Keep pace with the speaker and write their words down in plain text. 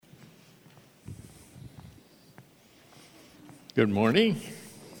Good morning.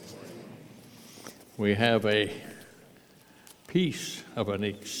 We have a piece of an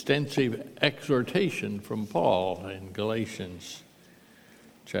extensive exhortation from Paul in Galatians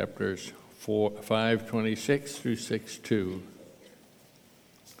chapters 5:26 through 6:2.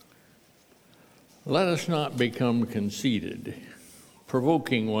 Let us not become conceited,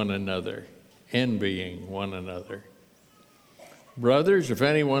 provoking one another, envying one another. Brothers, if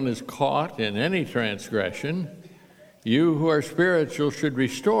anyone is caught in any transgression, you who are spiritual should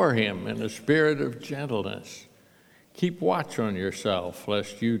restore him in a spirit of gentleness. Keep watch on yourself,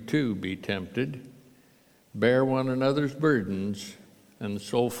 lest you too be tempted. Bear one another's burdens, and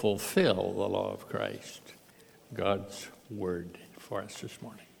so fulfill the law of Christ. God's word for us this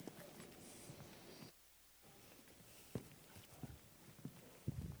morning.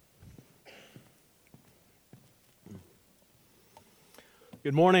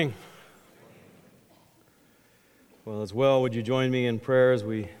 Good morning. Well, as well, would you join me in prayer as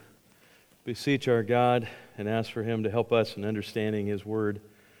we beseech our God and ask for Him to help us in understanding His Word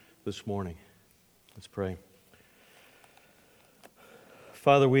this morning? Let's pray.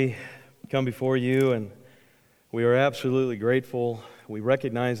 Father, we come before You and we are absolutely grateful. We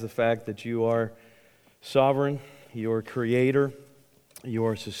recognize the fact that You are sovereign, You are creator, You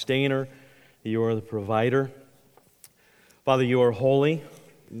are sustainer, You are the provider. Father, You are holy.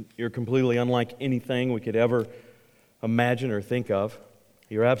 You're completely unlike anything we could ever imagine or think of.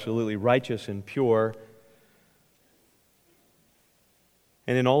 You're absolutely righteous and pure.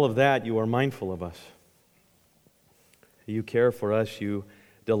 And in all of that, You are mindful of us. You care for us. You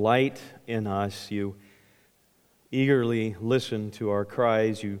delight in us. You eagerly listen to our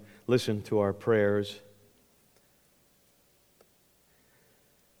cries. You listen to our prayers.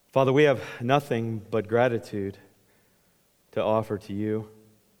 Father, we have nothing but gratitude to offer to You.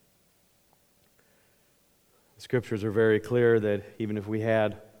 The Scriptures are very clear that even if we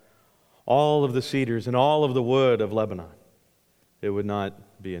had all of the cedars and all of the wood of Lebanon, it would not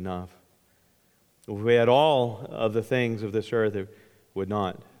be enough. If we had all of the things of this earth, it would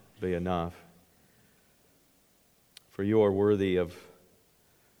not be enough. For You are worthy of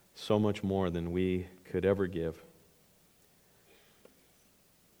so much more than we could ever give.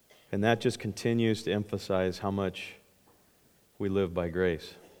 And that just continues to emphasize how much we live by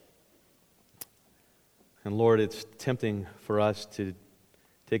grace. And Lord, it's tempting for us to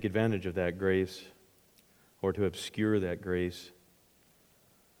take advantage of that grace or to obscure that grace.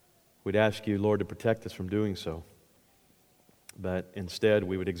 We'd ask You, Lord, to protect us from doing so. But instead,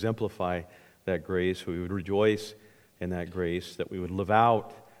 we would exemplify that grace. We would rejoice in that grace, that we would live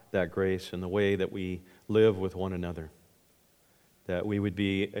out that grace in the way that we live with one another. That we would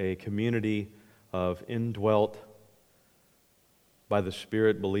be a community of indwelt by the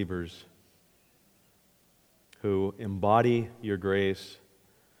Spirit believers who embody Your grace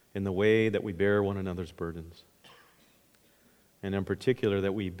in the way that we bear one another's burdens. And in particular,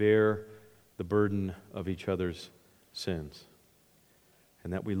 that we bear the burden of each other's sins.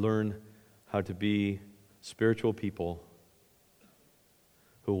 And that we learn how to be spiritual people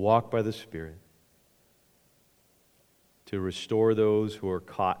who walk by the Spirit to restore those who are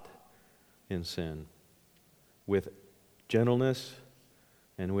caught in sin with gentleness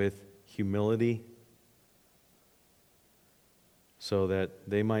and with humility, so that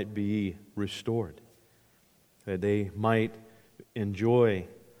they might be restored, that they might enjoy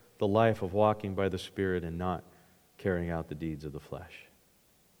the life of walking by the Spirit and not carrying out the deeds of the flesh.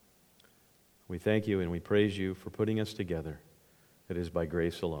 We thank You and we praise You for putting us together. It is by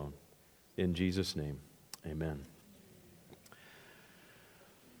grace alone. In Jesus' name, amen.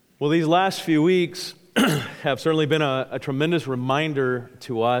 Well, these last few weeks have certainly been a tremendous reminder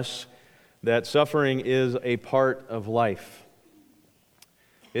to us that suffering is a part of life.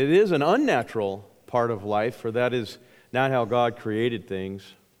 It is an unnatural part of life, for that is not how God created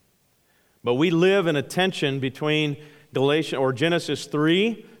things. But we live in a tension between Genesis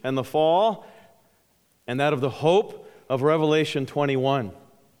 3 and the fall, and that of the hope of Revelation 21.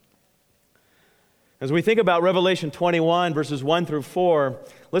 As we think about Revelation 21, verses 1 through 4,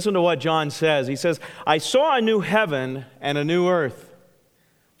 listen to what John says. He says, I saw a new heaven and a new earth,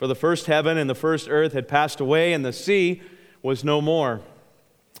 for the first heaven and the first earth had passed away, and the sea was no more.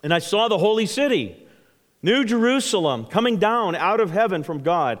 And I saw the holy city, New Jerusalem, coming down out of heaven from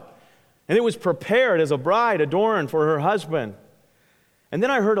God. And it was prepared as a bride adorned for her husband. And then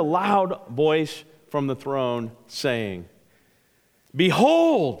I heard a loud voice from the throne saying,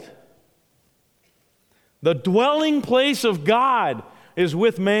 Behold, the dwelling place of God is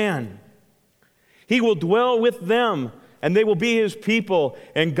with man. He will dwell with them, and they will be His people,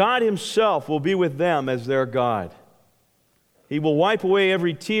 and God Himself will be with them as their God. He will wipe away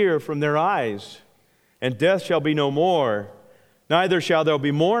every tear from their eyes, and death shall be no more. Neither shall there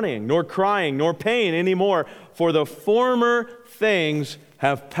be mourning, nor crying, nor pain any more, for the former things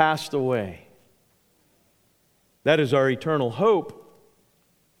have passed away. That is our eternal hope.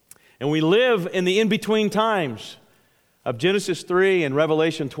 And we live in the in-between times of Genesis 3 and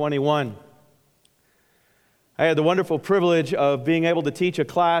Revelation 21. I had the wonderful privilege of being able to teach a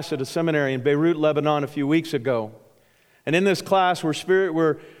class at a seminary in Beirut, Lebanon a few weeks ago. And in this class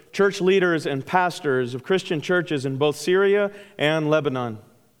were church leaders and pastors of Christian churches in both Syria and Lebanon.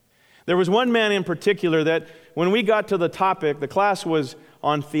 There was one man in particular that when we got to the topic, the class was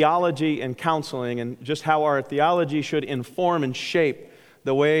on theology and counseling and just how our theology should inform and shape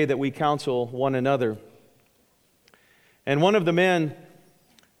the way that we counsel one another. And one of the men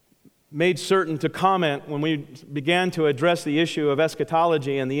made certain to comment when we began to address the issue of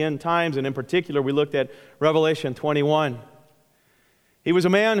eschatology and the end times, and in particular we looked at Revelation 21. He was a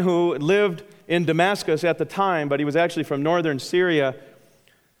man who lived in Damascus at the time, but he was actually from northern Syria.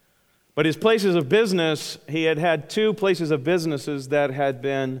 But his places of business, he had two places of businesses that had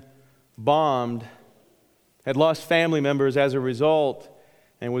been bombed, had lost family members as a result,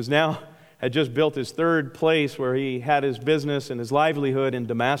 and had just built his third place where he had his business and his livelihood in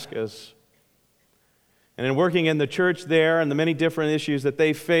Damascus. And in working in the church there and the many different issues that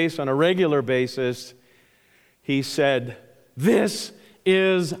they face on a regular basis, he said, "This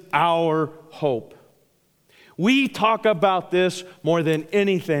is our hope. We talk about this more than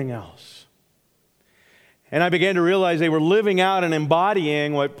anything else." And I began to realize they were living out and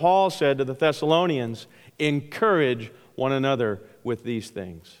embodying what Paul said to the Thessalonians, encourage one another with these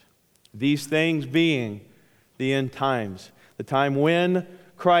things. These things being the end times, the time when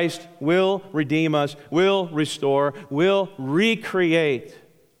Christ will redeem us, will restore, will recreate.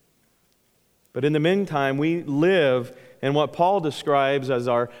 But in the meantime, we live in what Paul describes as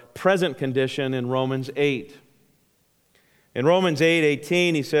our present condition in Romans 8. In Romans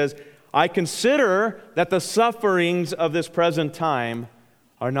 8:18, he says, "I consider that the sufferings of this present time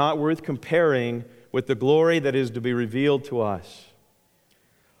are not worth comparing with the glory that is to be revealed to us.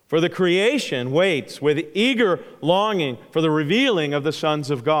 For the creation waits with eager longing for the revealing of the sons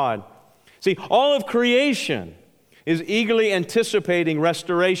of God." See, all of creation is eagerly anticipating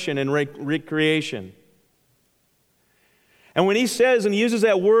restoration and recreation. And when he says and he uses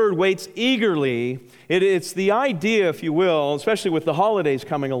that word, waits eagerly, it's the idea, if you will, especially with the holidays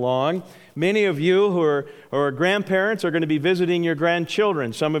coming along. Many of you who are grandparents are going to be visiting your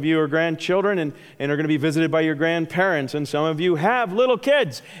grandchildren. Some of you are grandchildren and are going to be visited by your grandparents. And some of you have little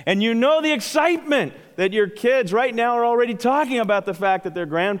kids. And you know the excitement that your kids right now are already talking about the fact that their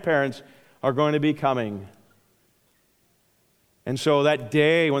grandparents are going to be coming. And so that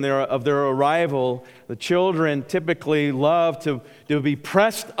day when of their arrival, the children typically love to be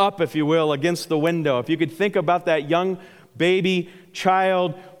pressed up, if you will, against the window. If you could think about that young baby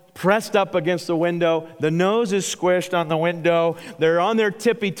child pressed up against the window, the nose is squished on the window, they're on their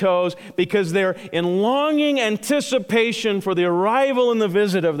tippy toes because they're in longing anticipation for the arrival and the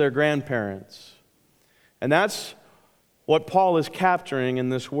visit of their grandparents. And that's what Paul is capturing in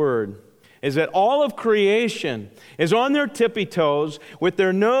this word. Is that all of creation is on their tippy toes with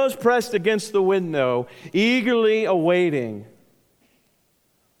their nose pressed against the window, eagerly awaiting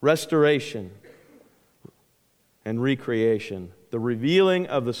restoration and recreation, the revealing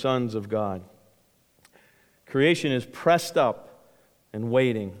of the sons of God. Creation is pressed up and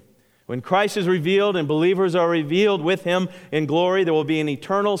waiting. When Christ is revealed and believers are revealed with Him in glory, there will be an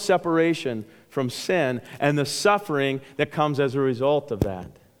eternal separation from sin and the suffering that comes as a result of that.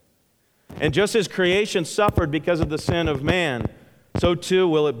 And just as creation suffered because of the sin of man, so too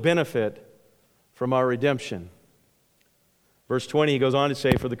will it benefit from our redemption. Verse 20, he goes on to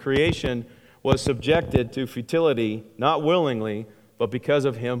say, "For the creation was subjected to futility, not willingly, but because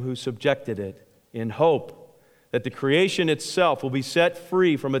of Him who subjected it, in hope that the creation itself will be set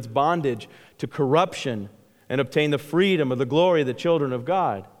free from its bondage to corruption and obtain the freedom of the glory of the children of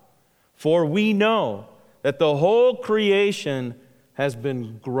God. For we know that the whole creation has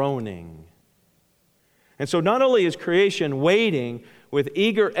been groaning." And so not only is creation waiting with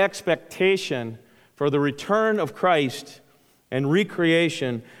eager expectation for the return of Christ and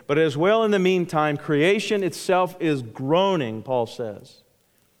recreation, but as well in the meantime, creation itself is groaning, Paul says.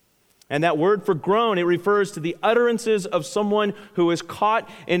 And that word for groan, it refers to the utterances of someone who is caught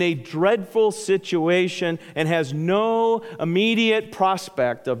in a dreadful situation and has no immediate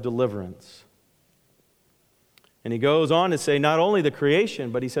prospect of deliverance. And he goes on to say not only the creation,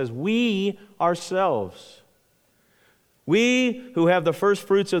 but he says we ourselves. We who have the first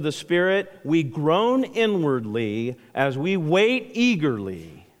fruits of the Spirit, we groan inwardly as we wait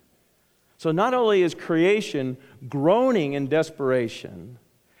eagerly. So not only is creation groaning in desperation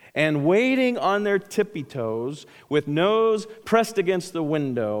and waiting on their tippy toes with nose pressed against the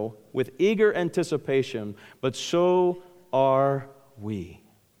window with eager anticipation, but so are we.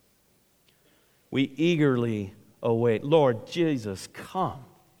 We eagerly await. Lord Jesus, come.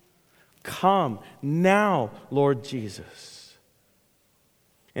 Come now, Lord Jesus.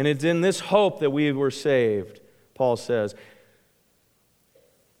 And it's in this hope that we were saved, Paul says.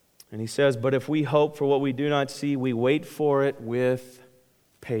 And he says, but if we hope for what we do not see, we wait for it with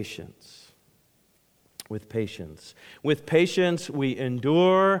patience. With patience. With patience, we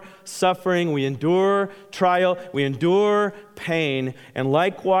endure suffering, we endure trial, we endure pain. And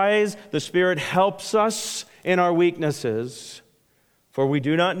likewise, the Spirit helps us in our weaknesses. For we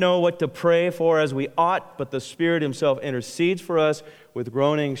do not know what to pray for as we ought, but the Spirit Himself intercedes for us with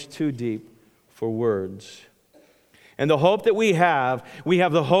groanings too deep for words. And the hope that we have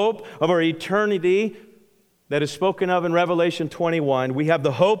the hope of our eternity that is spoken of in Revelation 21. We have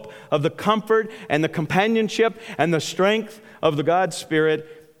the hope of the comfort and the companionship and the strength of the God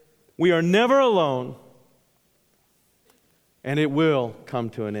Spirit. We are never alone, and it will come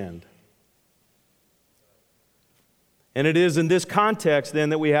to an end. And it is in this context, then,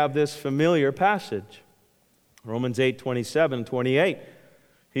 that we have this familiar passage. Romans 8:27-28.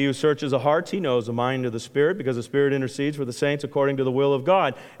 He who searches the hearts, he knows the mind of the Spirit, because the Spirit intercedes for the saints according to the will of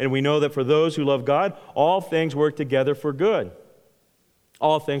God. And we know that for those who love God, all things work together for good.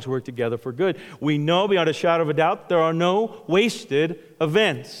 All things work together for good. We know beyond a shadow of a doubt there are no wasted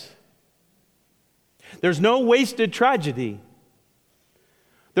events. There's no wasted tragedy.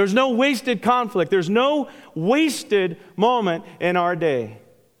 There's no wasted conflict. There's no wasted moment in our day.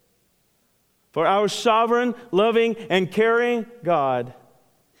 For our sovereign, loving, and caring God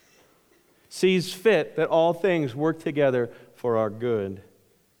sees fit that all things work together for our good.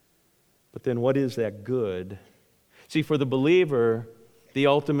 But then what is that good? See, for the believer, the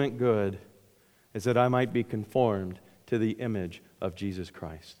ultimate good is that I might be conformed to the image of Jesus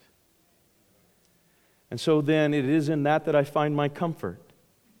Christ. And so then it is in that I find my comfort.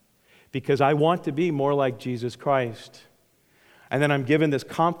 Because I want to be more like Jesus Christ. And then I'm given this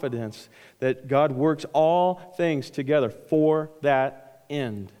confidence that God works all things together for that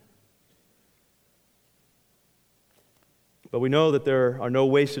end. But we know that there are no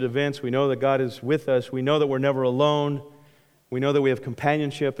wasted events. We know that God is with us. We know that we're never alone. We know that we have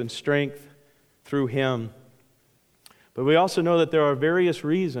companionship and strength through Him. But we also know that there are various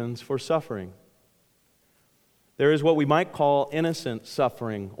reasons for suffering. There is what we might call innocent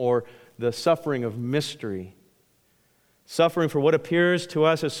suffering, or the suffering of mystery. Suffering for what appears to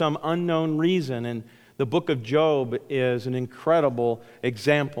us as some unknown reason. And the book of Job is an incredible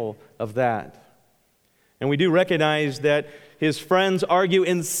example of that. And we do recognize that his friends argue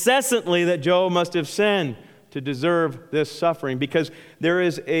incessantly that Job must have sinned to deserve this suffering, because there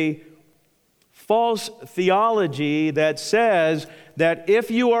is a false theology that says that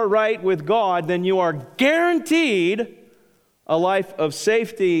if you are right with God, then you are guaranteed a life of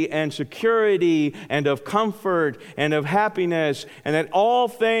safety and security and of comfort and of happiness, and that all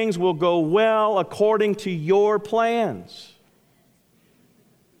things will go well according to your plans.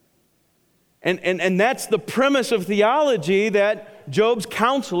 And that's the premise of theology that Job's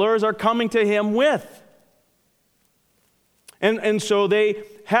counselors are coming to him with. And so they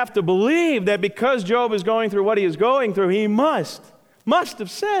have to believe that because Job is going through what he is going through, he must have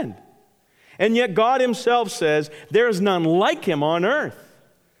sinned. And yet God Himself says, there is none like him on earth,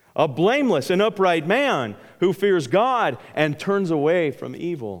 a blameless and upright man who fears God and turns away from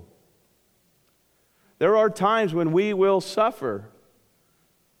evil. There are times when we will suffer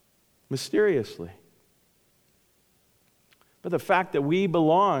mysteriously. But the fact that we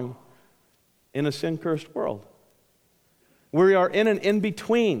belong in a sin-cursed world, we are in an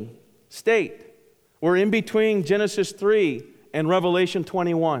in-between state. We're in between Genesis 3 and Revelation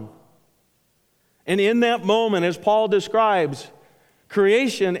 21. And in that moment, as Paul describes,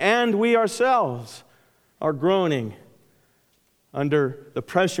 creation and we ourselves are groaning under the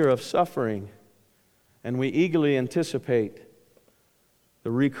pressure of suffering, and we eagerly anticipate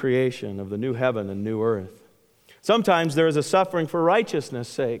the recreation of the new heaven and new earth. Sometimes there is a suffering for righteousness'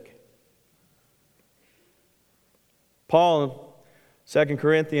 sake. Paul, 2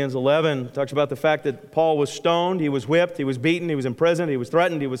 Corinthians 11, talks about the fact that Paul was stoned, he was whipped, he was beaten, he was imprisoned, he was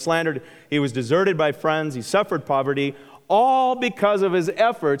threatened, he was slandered, he was deserted by friends, he suffered poverty, all because of his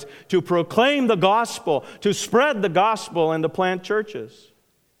efforts to proclaim the gospel, to spread the gospel, and to plant churches.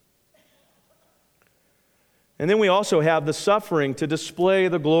 And then we also have the suffering to display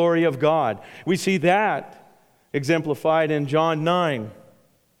the glory of God. We see that exemplified in John 9,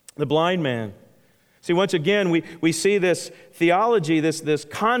 the blind man. See, once again, we see this theology, this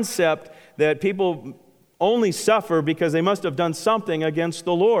concept that people only suffer because they must have done something against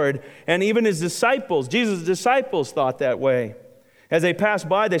the Lord. And even his disciples, Jesus' disciples, thought that way. As they passed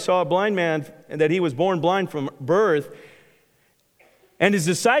by, they saw a blind man, and that he was born blind from birth. And his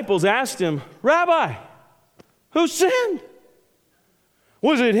disciples asked him, "Rabbi, who sinned?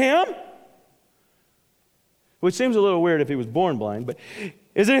 Was it him?" Which seems a little weird if he was born blind, but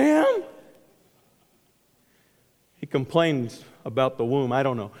is it him? He complains about the womb, I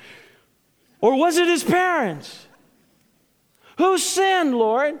don't know. Or was it his parents? Who sinned,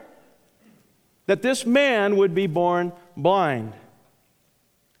 Lord, that this man would be born blind?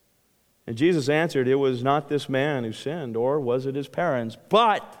 And Jesus answered, it was not this man who sinned, or was it his parents,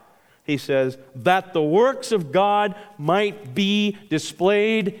 but, he says, that the works of God might be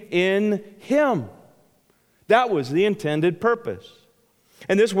displayed in him. That was the intended purpose.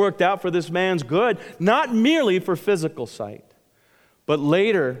 And this worked out for this man's good, not merely for physical sight. But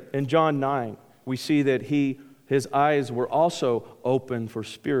later in John 9, we see that his eyes were also open for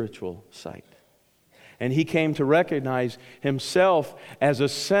spiritual sight. And he came to recognize himself as a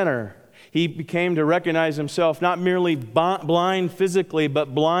sinner. He came to recognize himself not merely blind physically,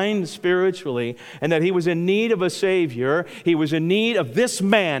 but blind spiritually, and that he was in need of a Savior. He was in need of this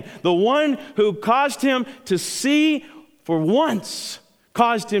man, the one who caused him to see for once,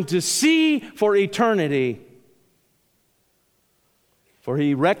 caused him to see for eternity. For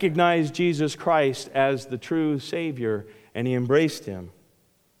he recognized Jesus Christ as the true Savior, and he embraced him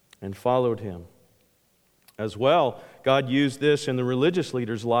and followed him. As well, God used this in the religious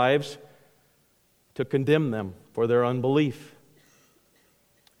leaders' lives to condemn them for their unbelief.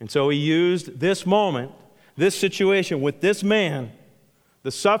 And so he used this moment, this situation with this man,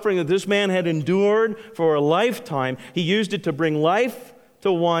 the suffering that this man had endured for a lifetime, he used it to bring life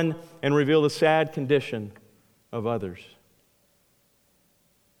to one and reveal the sad condition of others.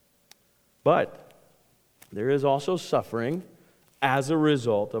 But there is also suffering as a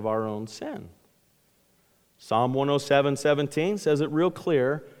result of our own sin. Psalm 107:17 says it real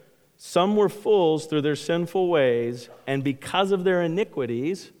clear. Some were fools through their sinful ways, and because of their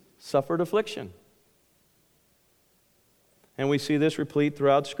iniquities, suffered affliction. And we see this replete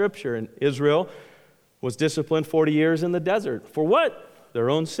throughout Scripture. And Israel was disciplined 40 years in the desert. For what?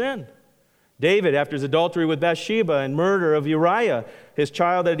 Their own sin. David, after his adultery with Bathsheba and murder of Uriah, his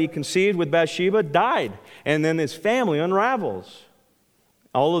child that he conceived with Bathsheba died, and then his family unravels.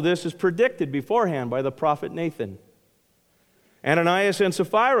 All of this is predicted beforehand by the prophet Nathan. Ananias and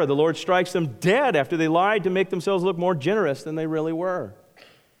Sapphira, the Lord strikes them dead after they lied to make themselves look more generous than they really were.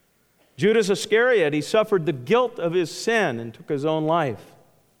 Judas Iscariot, he suffered the guilt of his sin and took his own life.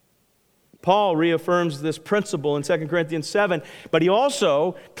 Paul reaffirms this principle in 2 Corinthians 7, but he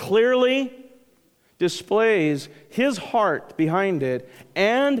also clearly displays his heart behind it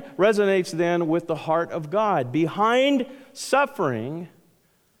and resonates then with the heart of God behind suffering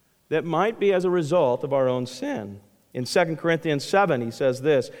that might be as a result of our own sin. In 2 Corinthians 7, he says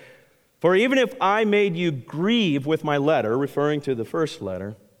this, "For even if I made you grieve with my letter," referring to the first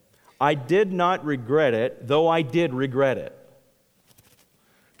letter, "I did not regret it, though I did regret it."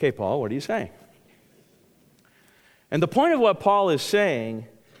 Okay, Paul, what are you saying? And the point of what Paul is saying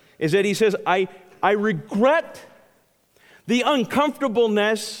is that he says, I regret the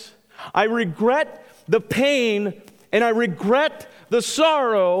uncomfortableness, I regret the pain, and I regret the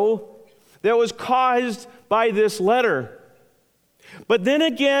sorrow that was caused by this letter. But then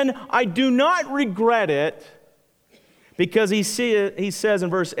again, I do not regret it, because he says in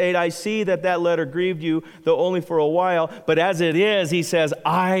verse 8, "I see that letter grieved you, though only for a while, but as it is," he says,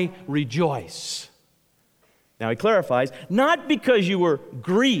 "I rejoice." Now he clarifies, not because you were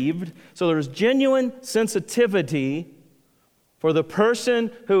grieved, so there's genuine sensitivity for the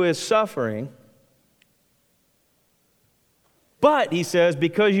person who is suffering, but, he says,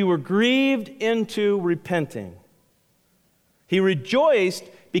 because you were grieved into repenting. He rejoiced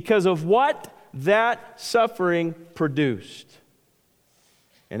because of what that suffering produced.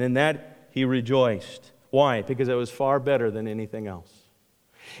 And in that, he rejoiced. Why? Because it was far better than anything else.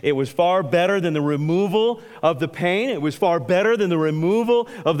 It was far better than the removal of the pain. It was far better than the removal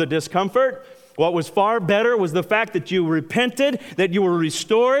of the discomfort. What was far better was the fact that you repented, that you were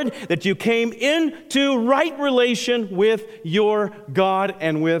restored, that you came into right relation with your God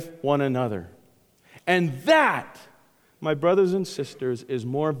and with one another. And that, my brothers and sisters, is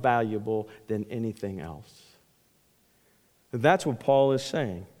more valuable than anything else. That's what Paul is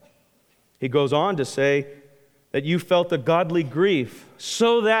saying. He goes on to say that you felt a godly grief,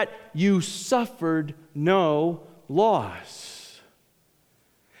 so that you suffered no loss.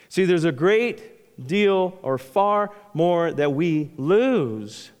 See, there's a great deal, or far more, that we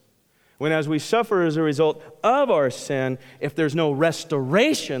lose when, as we suffer as a result of our sin, if there's no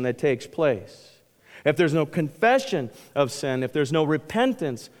restoration that takes place, if there's no confession of sin, if there's no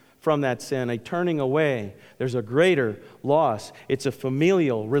repentance from that sin, a turning away, there's a greater loss. It's a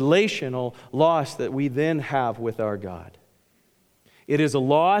familial, relational loss that we then have with our God. It is a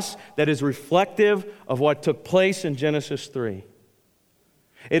loss that is reflective of what took place in Genesis 3.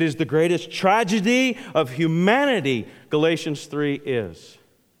 It is the greatest tragedy of humanity, Galatians 3 is.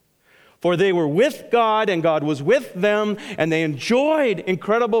 For they were with God, and God was with them, and they enjoyed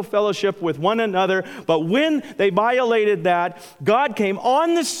incredible fellowship with one another. But when they violated that, God came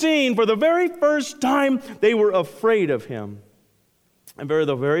on the scene for the very first time. They were afraid of Him. And for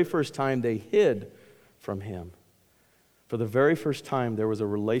the very first time, they hid from Him. For the very first time, there was a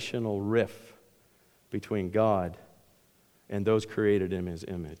relational rift between God and those created in His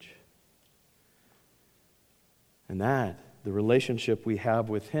image. And that, the relationship we have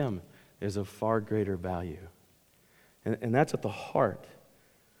with Him, is of far greater value. And that's at the heart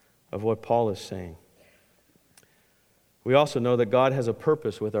of what Paul is saying. We also know that God has a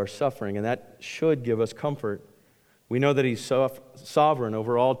purpose with our suffering, and that should give us comfort. We know that He's sovereign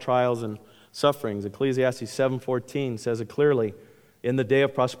over all trials and sufferings. Ecclesiastes 7:14 says it clearly. In the day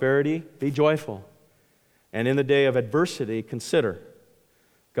of prosperity, be joyful. And in the day of adversity, consider.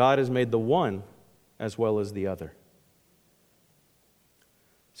 God has made the one as well as the other.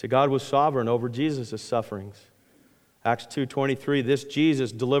 See, God was sovereign over Jesus' sufferings. Acts 2:23, this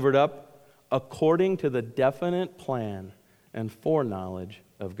Jesus delivered up according to the definite plan and foreknowledge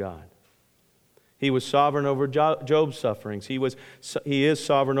of God. He was sovereign over Job's sufferings. He is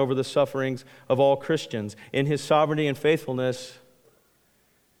sovereign over the sufferings of all Christians. In His sovereignty and faithfulness,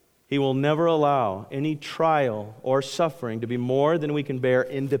 He will never allow any trial or suffering to be more than we can bear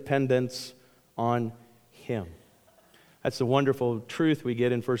in dependence on Him. That's the wonderful truth we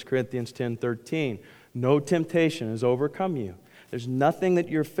get in 1 Corinthians 10:13. No temptation has overcome you. There's nothing that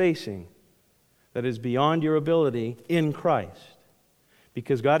you're facing that is beyond your ability in Christ.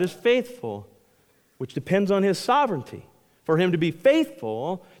 Because God is faithful, which depends on His sovereignty, for Him to be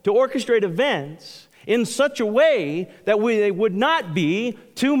faithful to orchestrate events in such a way that they would not be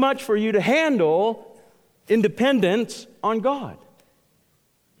too much for you to handle in dependence on God.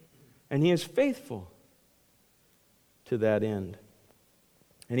 And He is faithful to that end.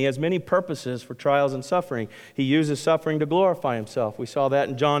 And He has many purposes for trials and suffering. He uses suffering to glorify Himself. We saw that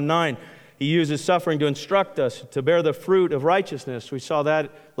in John 9. He uses suffering to instruct us to bear the fruit of righteousness. We saw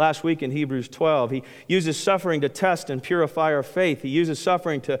that last week in Hebrews 12. He uses suffering to test and purify our faith. He uses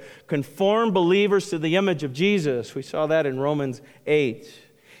suffering to conform believers to the image of Jesus. We saw that in Romans 8.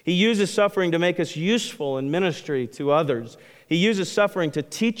 He uses suffering to make us useful in ministry to others. He uses suffering to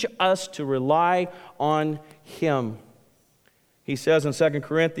teach us to rely on Him. He says in 2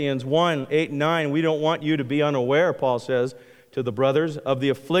 Corinthians 1:8-9, we don't want you to be unaware, Paul says to the brothers, of the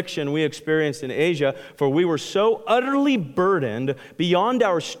affliction we experienced in Asia, for we were so utterly burdened beyond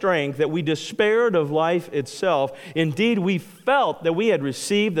our strength that we despaired of life itself. Indeed, we felt that we had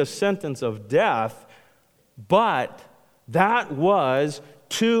received the sentence of death, but that was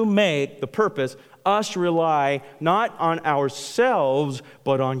to make the purpose us rely not on ourselves,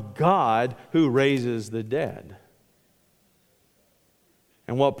 but on God who raises the dead.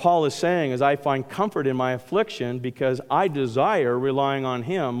 And what Paul is saying is, I find comfort in my affliction because I desire relying on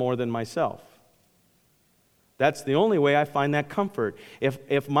Him more than myself. That's the only way I find that comfort.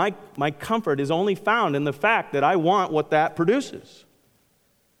 If my comfort is only found in the fact that I want what that produces.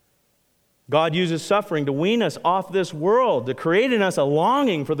 God uses suffering to wean us off this world, to create in us a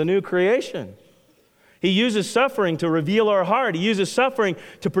longing for the new creation. He uses suffering to reveal our heart. He uses suffering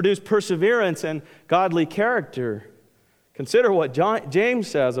to produce perseverance and godly character. Consider what James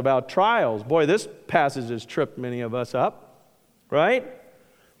says about trials. Boy, this passage has tripped many of us up, right?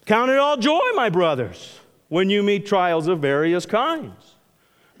 Count it all joy, my brothers, when you meet trials of various kinds.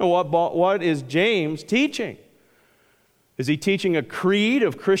 Now, what is James teaching? Is he teaching a creed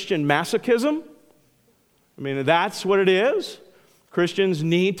of Christian masochism? I mean, that's what it is. Christians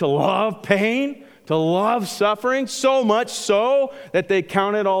need to love pain, to love suffering, so much so that they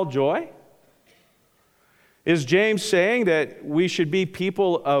count it all joy. Is James saying that we should be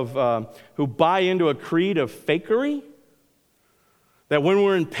people who buy into a creed of fakery? That when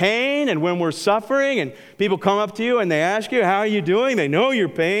we're in pain and when we're suffering and people come up to you and they ask you, how are you doing? They know your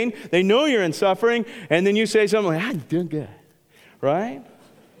pain. They know you're in suffering. And then you say something like, I'm doing good. Right?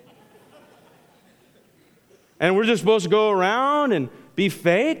 And we're just supposed to go around and be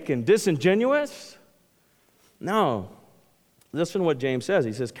fake and disingenuous? No. Listen to what James says.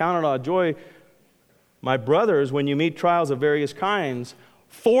 He says, "Count it all joy, my brothers, when you meet trials of various kinds,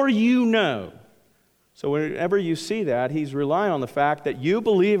 for you know." So whenever you see that, he's relying on the fact that you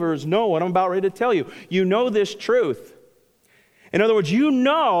believers know what I'm about ready to tell you. You know this truth. In other words, you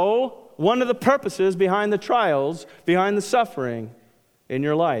know one of the purposes behind the trials, behind the suffering in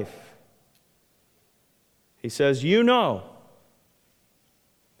your life. He says, you know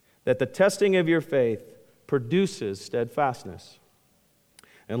that the testing of your faith produces steadfastness.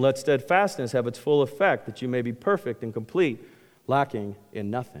 And let steadfastness have its full effect, that you may be perfect and complete, lacking in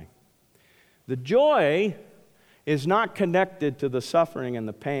nothing. The joy is not connected to the suffering and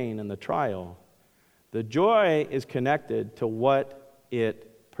the pain and the trial. The joy is connected to what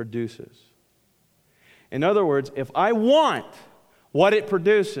it produces. In other words, if I want what it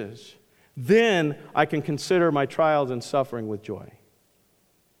produces, then I can consider my trials and suffering with joy.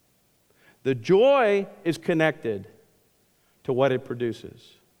 The joy is connected to what it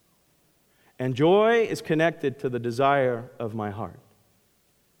produces. And joy is connected to the desire of my heart.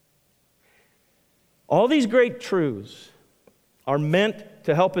 All these great truths are meant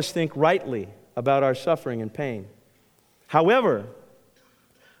to help us think rightly about our suffering and pain. However,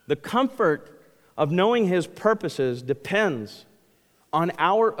 the comfort of knowing His purposes depends on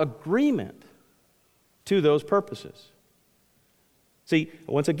our agreement to those purposes. See,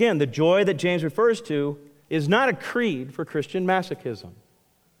 once again, the joy that James refers to is not a creed for Christian masochism,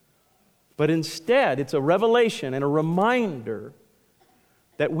 but instead it's a revelation and a reminder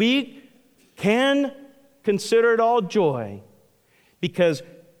that we can consider it all joy because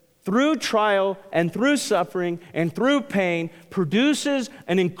through trial and through suffering and through pain produces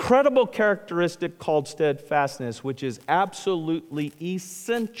an incredible characteristic called steadfastness, which is absolutely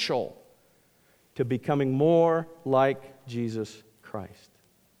essential to becoming more like Jesus Christ.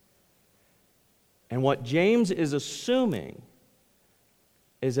 And what James is assuming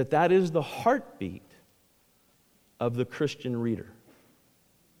is that that is the heartbeat of the Christian reader.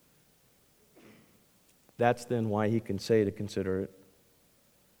 That's then why he can say to consider it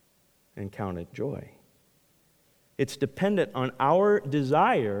and count it joy. It's dependent on our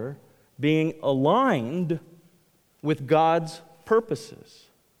desire being aligned with God's purposes.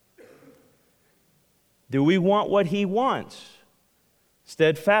 Do we want what He wants?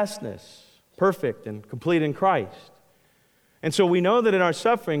 Steadfastness, perfect and complete in Christ. And so we know that in our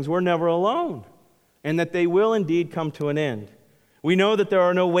sufferings we're never alone and that they will indeed come to an end. We know that there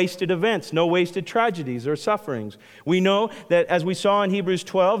are no wasted events, no wasted tragedies or sufferings. We know that, as we saw in Hebrews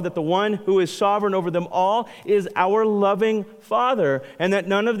 12, that the one who is sovereign over them all is our loving Father, and that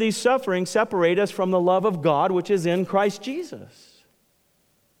none of these sufferings separate us from the love of God which is in Christ Jesus.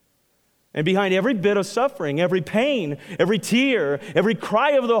 And behind every bit of suffering, every pain, every tear, every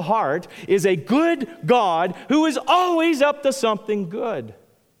cry of the heart is a good God who is always up to something good.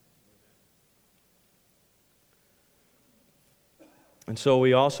 And so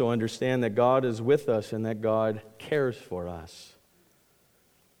we also understand that God is with us and that God cares for us.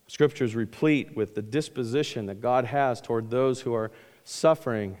 Scripture is replete with the disposition that God has toward those who are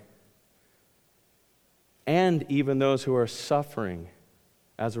suffering and even those who are suffering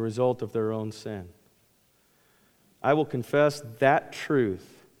as a result of their own sin. I will confess that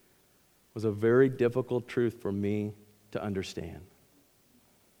truth was a very difficult truth for me to understand.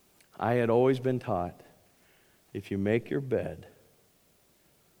 I had always been taught, if you make your bed,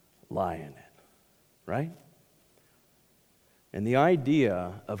 lie in it, right? And the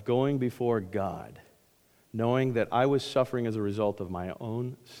idea of going before God, knowing that I was suffering as a result of my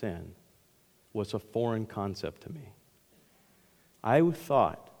own sin, was a foreign concept to me. I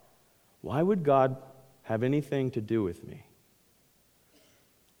thought, why would God have anything to do with me?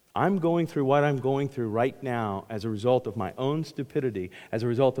 I'm going through what I'm going through right now as a result of my own stupidity, as a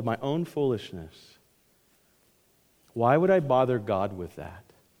result of my own foolishness. Why would I bother God with that?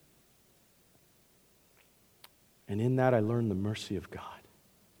 And in that I learned the mercy of God.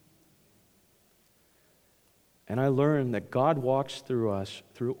 And I learned that God walks through us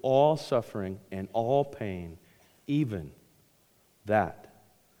through all suffering and all pain, even that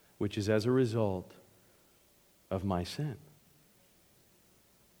which is as a result of my sin.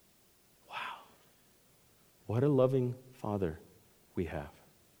 Wow. What a loving Father we have.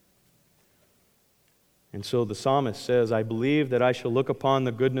 And so the psalmist says, I believe that I shall look upon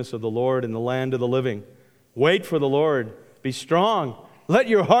the goodness of the Lord in the land of the living. Wait for the Lord. Be strong. Let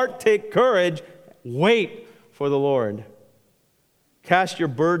your heart take courage. Wait for the Lord. Cast your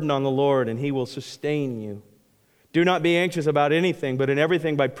burden on the Lord, and He will sustain you. Do not be anxious about anything, but in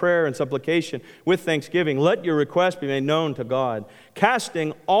everything by prayer and supplication with thanksgiving, let your requests be made known to God,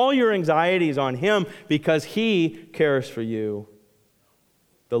 casting all your anxieties on Him because He cares for you.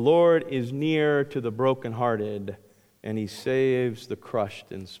 The Lord is near to the brokenhearted, and He saves the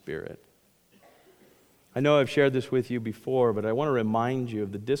crushed in spirit. I know I've shared this with you before, but I want to remind you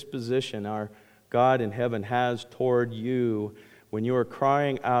of the disposition our God in heaven has toward you when you are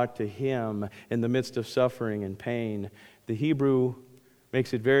crying out to Him in the midst of suffering and pain. The Hebrew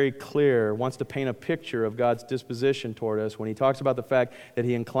makes it very clear, wants to paint a picture of God's disposition toward us when he talks about the fact that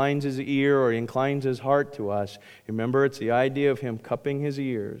He inclines His ear or He inclines His heart to us. Remember, it's the idea of Him cupping His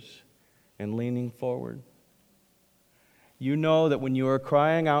ears and leaning forward. You know that when you are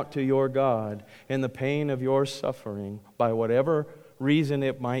crying out to your God in the pain of your suffering, by whatever reason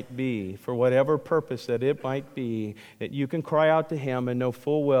it might be, for whatever purpose that it might be, that you can cry out to Him and know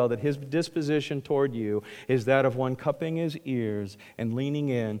full well that His disposition toward you is that of one cupping his ears and leaning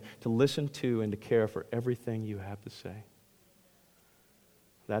in to listen to and to care for everything you have to say.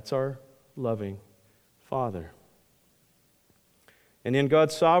 That's our loving Father. And in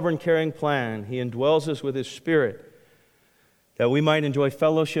God's sovereign caring plan, He indwells us with His Spirit that we might enjoy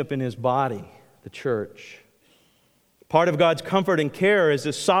fellowship in His body, the church. Part of God's comfort and care is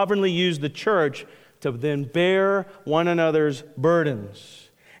to sovereignly use the church to then bear one another's burdens,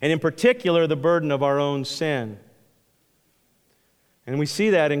 and in particular, the burden of our own sin. And we see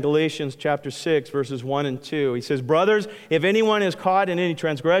that in Galatians chapter 6, verses 1 and 2. He says, "Brothers, if anyone is caught in any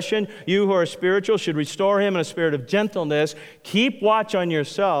transgression, you who are spiritual should restore him in a spirit of gentleness. Keep watch on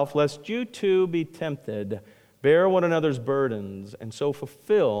yourself, lest you too be tempted. Bear one another's burdens, and so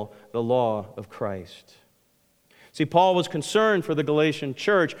fulfill the law of Christ." See, Paul was concerned for the Galatian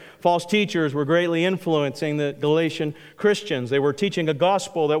church. False teachers were greatly influencing the Galatian Christians. They were teaching a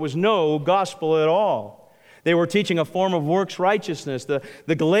gospel that was no gospel at all. They were teaching a form of works righteousness. The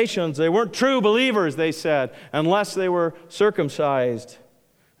Galatians, they weren't true believers, they said, unless they were circumcised.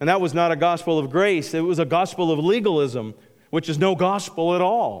 And that was not a gospel of grace. It was a gospel of legalism, which is no gospel at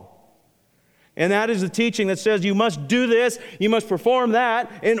all. And that is the teaching that says you must do this, you must perform that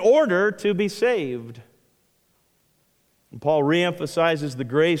in order to be saved. And Paul reemphasizes the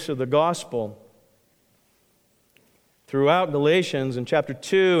grace of the gospel throughout Galatians in chapter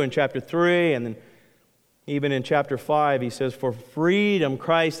 2 and chapter 3, and then even in chapter 5, he says, "For freedom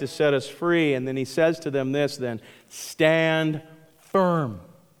Christ has set us free." And then he says to them this then, "Stand firm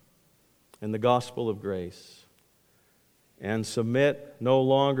in the gospel of grace, and submit no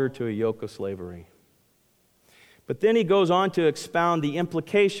longer to a yoke of slavery." But then he goes on to expound the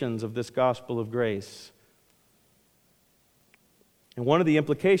implications of this gospel of grace. And one of the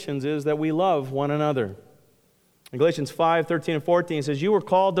implications is that we love one another. In Galatians 5:13 and 14, it says, "You were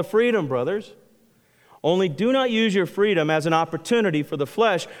called to freedom, brothers. Only do not use your freedom as an opportunity for the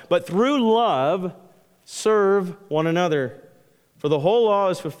flesh, but through love serve one another. For the whole law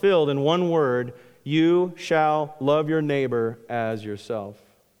is fulfilled in one word, you shall love your neighbor as yourself."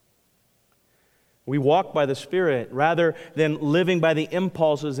 We walk by the Spirit rather than living by the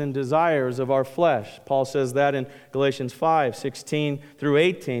impulses and desires of our flesh. Paul says that in Galatians 5:16 through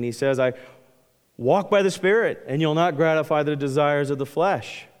 18. He says, "I walk by the Spirit, and you'll not gratify the desires of the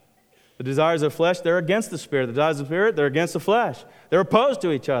flesh." The desires of the flesh, they're against the Spirit. The desires of the Spirit, they're against the flesh. They're opposed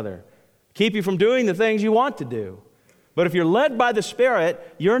to each other. Keep you from doing the things you want to do. But if you're led by the Spirit,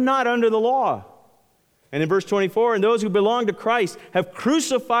 you're not under the law. And in verse 24, "And those who belong to Christ have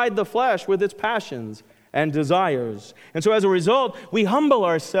crucified the flesh with its passions and desires." And so as a result, we humble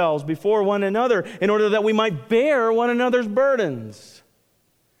ourselves before one another in order that we might bear one another's burdens.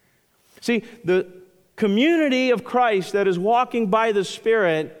 See, the community of Christ that is walking by the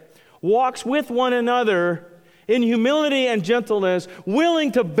Spirit walks with one another in humility and gentleness,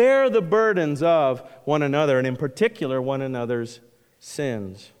 willing to bear the burdens of one another, and in particular, one another's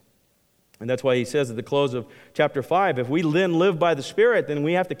sins. And that's why he says at the close of chapter 5, if we then live by the Spirit, then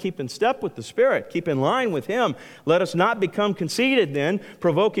we have to keep in step with the Spirit, keep in line with Him. Let us not become conceited then,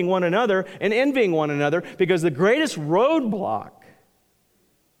 provoking one another and envying one another, because the greatest roadblock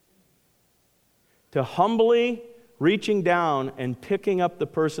to humbly reaching down and picking up the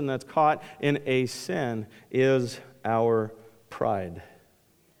person that's caught in a sin is our pride.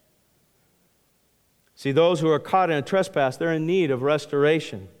 See, those who are caught in a trespass, they're in need of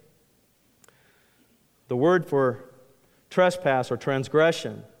restoration. The word for trespass or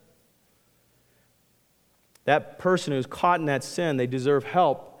transgression, that person who's caught in that sin, they deserve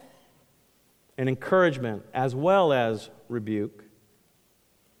help and encouragement as well as rebuke.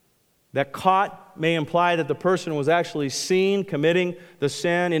 That caught may imply that the person was actually seen committing the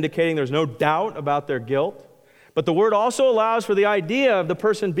sin, indicating there's no doubt about their guilt. But the word also allows for the idea of the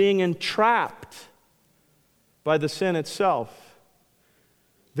person being entrapped by the sin itself.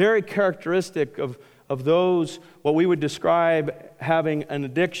 Very characteristic of those, what we would describe having an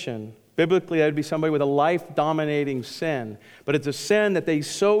addiction. Biblically, that would be somebody with a life-dominating sin. But it's a sin that they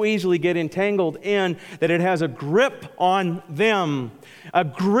so easily get entangled in that it has a grip on them. A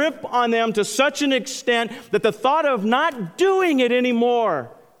grip on them to such an extent that the thought of not doing it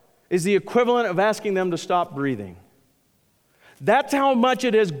anymore is the equivalent of asking them to stop breathing. That's how much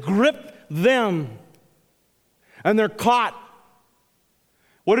it has gripped them. And they're caught.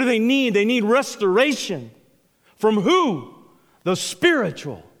 What do they need? They need restoration. From who? The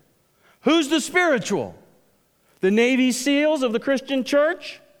spiritual. Who's the spiritual? The Navy SEALs of the Christian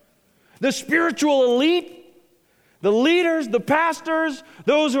church? The spiritual elite? The leaders, the pastors,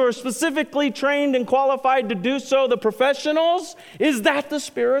 those who are specifically trained and qualified to do so, the professionals? Is that the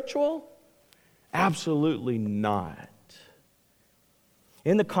spiritual? Absolutely not.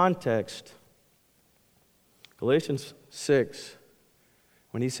 In the context, Galatians 6,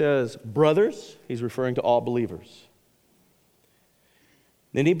 when he says brothers, he's referring to all believers.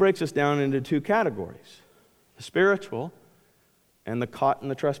 Then he breaks us down into two categories, the spiritual and the caught in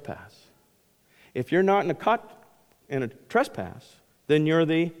the trespass. If you're not caught in a trespass, then you're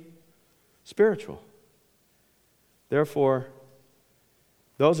the spiritual. Therefore,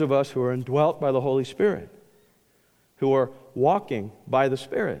 those of us who are indwelt by the Holy Spirit, who are walking by the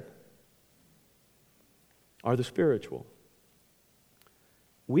Spirit, are the spiritual.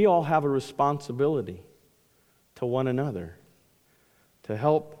 We all have a responsibility to one another to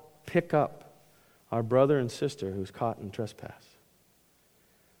help pick up our brother and sister who's caught in trespass.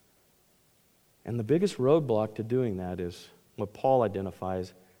 And the biggest roadblock to doing that is what Paul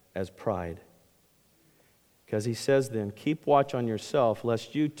identifies as pride. Because he says then, keep watch on yourself,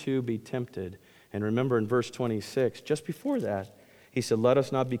 lest you too be tempted. And remember in verse 26, just before that, he said, let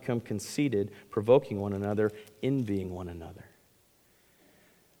us not become conceited, provoking one another, envying one another.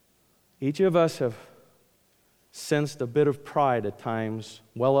 Each of us have sensed a bit of pride at times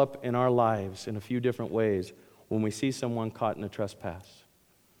well up in our lives in a few different ways when we see someone caught in a trespass.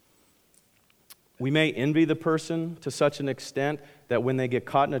 We may envy the person to such an extent that when they get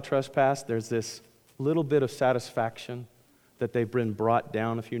caught in a trespass, there's this little bit of satisfaction that they've been brought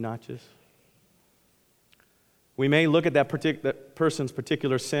down a few notches. We may look at that person's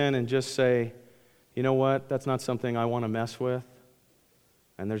particular sin and just say, you know what, that's not something I want to mess with.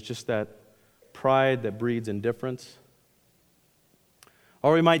 And there's just that pride that breeds indifference.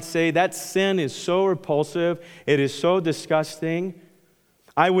 Or we might say, that sin is so repulsive, it is so disgusting,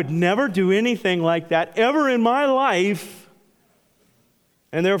 I would never do anything like that ever in my life,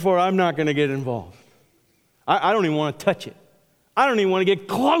 and therefore I'm not going to get involved. I don't even want to touch it. I don't even want to get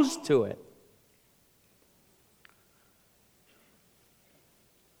close to it.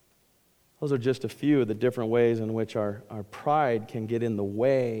 Those are just a few of the different ways in which our pride can get in the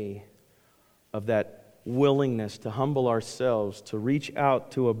way of that willingness to humble ourselves, to reach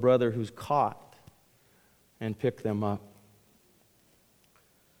out to a brother who's caught and pick them up.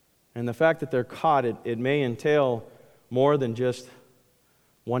 And the fact that they're caught, it may entail more than just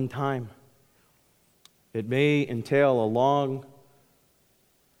one time. It may entail a long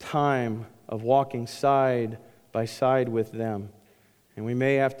time of walking side by side with them. And we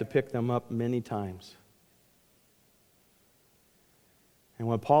may have to pick them up many times. And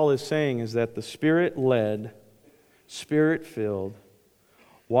what Paul is saying is that the Spirit-led, Spirit-filled,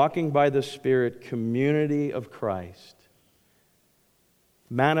 walking by the Spirit community of Christ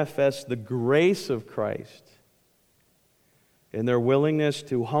manifests the grace of Christ in their willingness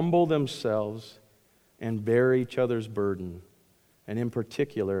to humble themselves and bear each other's burden, and in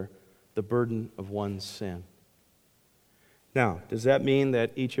particular, the burden of one's sin. Now, does that mean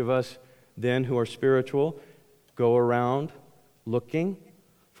that each of us then who are spiritual go around looking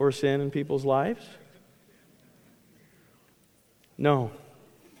for sin in people's lives? No.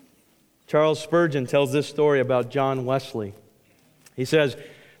 Charles Spurgeon tells this story about John Wesley. He says,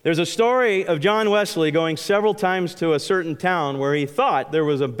 there's a story of John Wesley going several times to a certain town where he thought there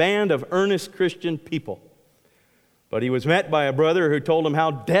was a band of earnest Christian people. But he was met by a brother who told him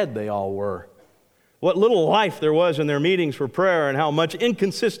how dead they all were. What little life there was in their meetings for prayer and how much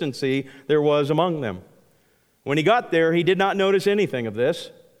inconsistency there was among them. When he got there, he did not notice anything of this.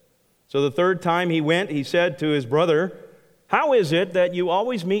 So the third time he went, he said to his brother, how is it that you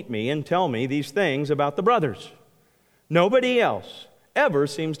always meet me and tell me these things about the brothers? Nobody else ever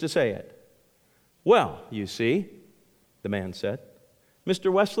seems to say it. Well, you see, the man said,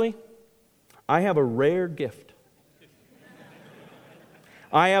 Mr. Wesley, I have a rare gift.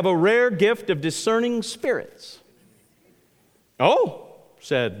 I have a rare gift of discerning spirits. "Oh,"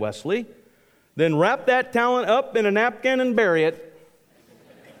 said Wesley, "then wrap that talent up in a napkin and bury it.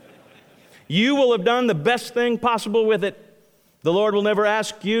 You will have done the best thing possible with it. The Lord will never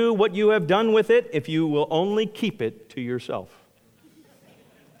ask you what you have done with it if you will only keep it to yourself."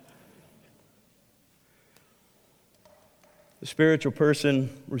 The spiritual person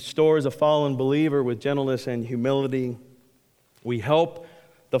restores a fallen believer with gentleness and humility. We help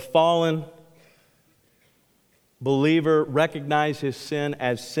the fallen believer recognize his sin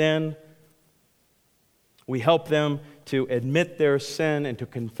as sin. We help them to admit their sin and to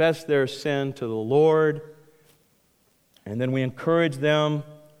confess their sin to the Lord. And then we encourage them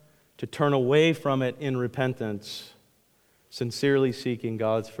to turn away from it in repentance, sincerely seeking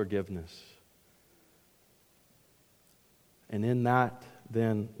God's forgiveness. And in that,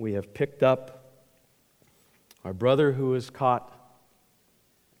 then, we have picked up our brother who is caught,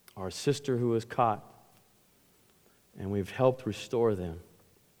 our sister who is caught, and we've helped restore them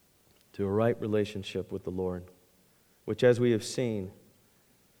to a right relationship with the Lord, which, as we have seen,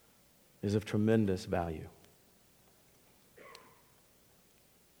 is of tremendous value.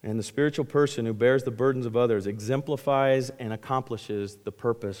 And the spiritual person who bears the burdens of others exemplifies and accomplishes the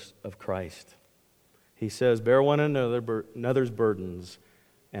purpose of Christ. He says, "Bear one another's burdens,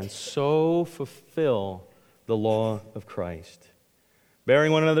 and so fulfill the law of Christ."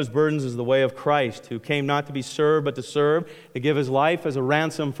 Bearing one another's burdens is the way of Christ, who came not to be served, but to serve, to give his life as a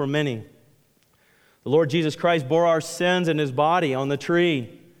ransom for many. The Lord Jesus Christ bore our sins in his body on the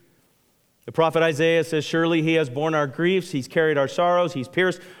tree. The prophet Isaiah says, "Surely he has borne our griefs, he's carried our sorrows, he's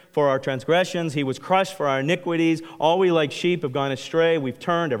pierced for our transgressions, he was crushed for our iniquities. All we like sheep have gone astray, we've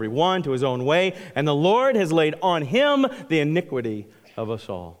turned every one to his own way, and the Lord has laid on him the iniquity of us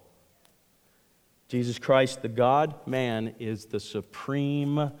all." Jesus Christ, the God-man, is the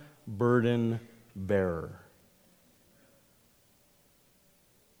supreme burden bearer.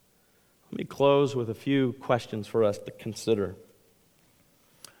 Let me close with a few questions for us to consider.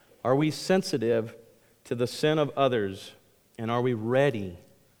 Are we sensitive to the sin of others, and are we ready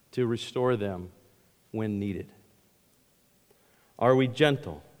to restore them when needed? Are we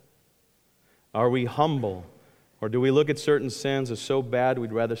gentle? Are we humble? Or do we look at certain sins as so bad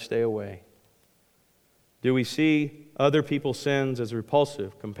we'd rather stay away? Do we see other people's sins as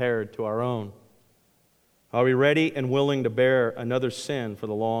repulsive compared to our own? Are we ready and willing to bear another sin for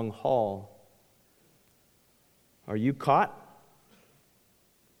the long haul? Are you caught?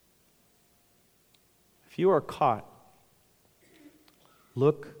 If you are caught,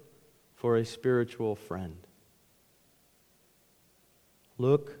 look for a spiritual friend.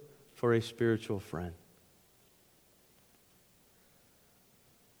 Look for a spiritual friend.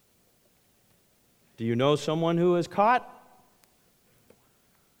 Do you know someone who is caught?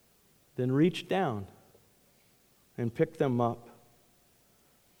 Then reach down and pick them up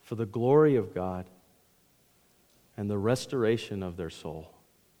for the glory of God and the restoration of their soul.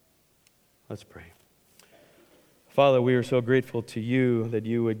 Let's pray. Father, we are so grateful to you that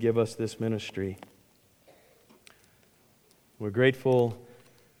you would give us this ministry. We're grateful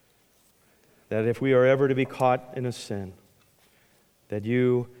that if we are ever to be caught in a sin, that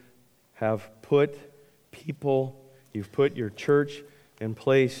you have put people, you've put your church in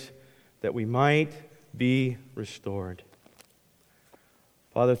place that we might be restored.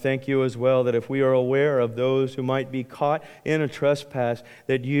 Father, thank you as well that if we are aware of those who might be caught in a trespass,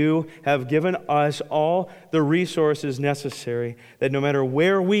 that you have given us all the resources necessary, that no matter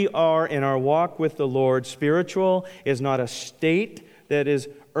where we are in our walk with the Lord, spiritual is not a state that is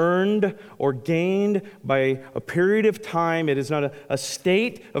earned or gained by a period of time. It is not a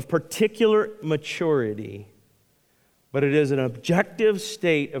state of particular maturity, but it is an objective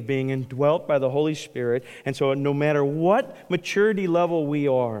state of being indwelt by the Holy Spirit. And so no matter what maturity level we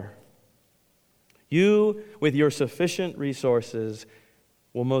are, you, with your sufficient resources,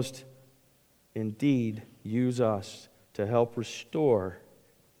 will most indeed use us to help restore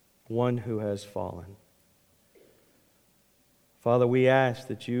one who has fallen. Father, we ask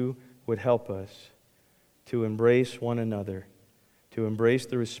that you would help us to embrace one another, to embrace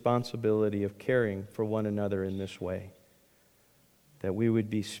the responsibility of caring for one another in this way. That we would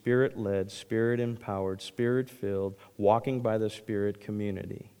be Spirit-led, Spirit-empowered, Spirit-filled, walking by the Spirit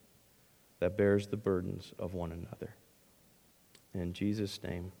community that bears the burdens of one another. In Jesus'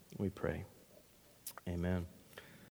 name we pray. Amen.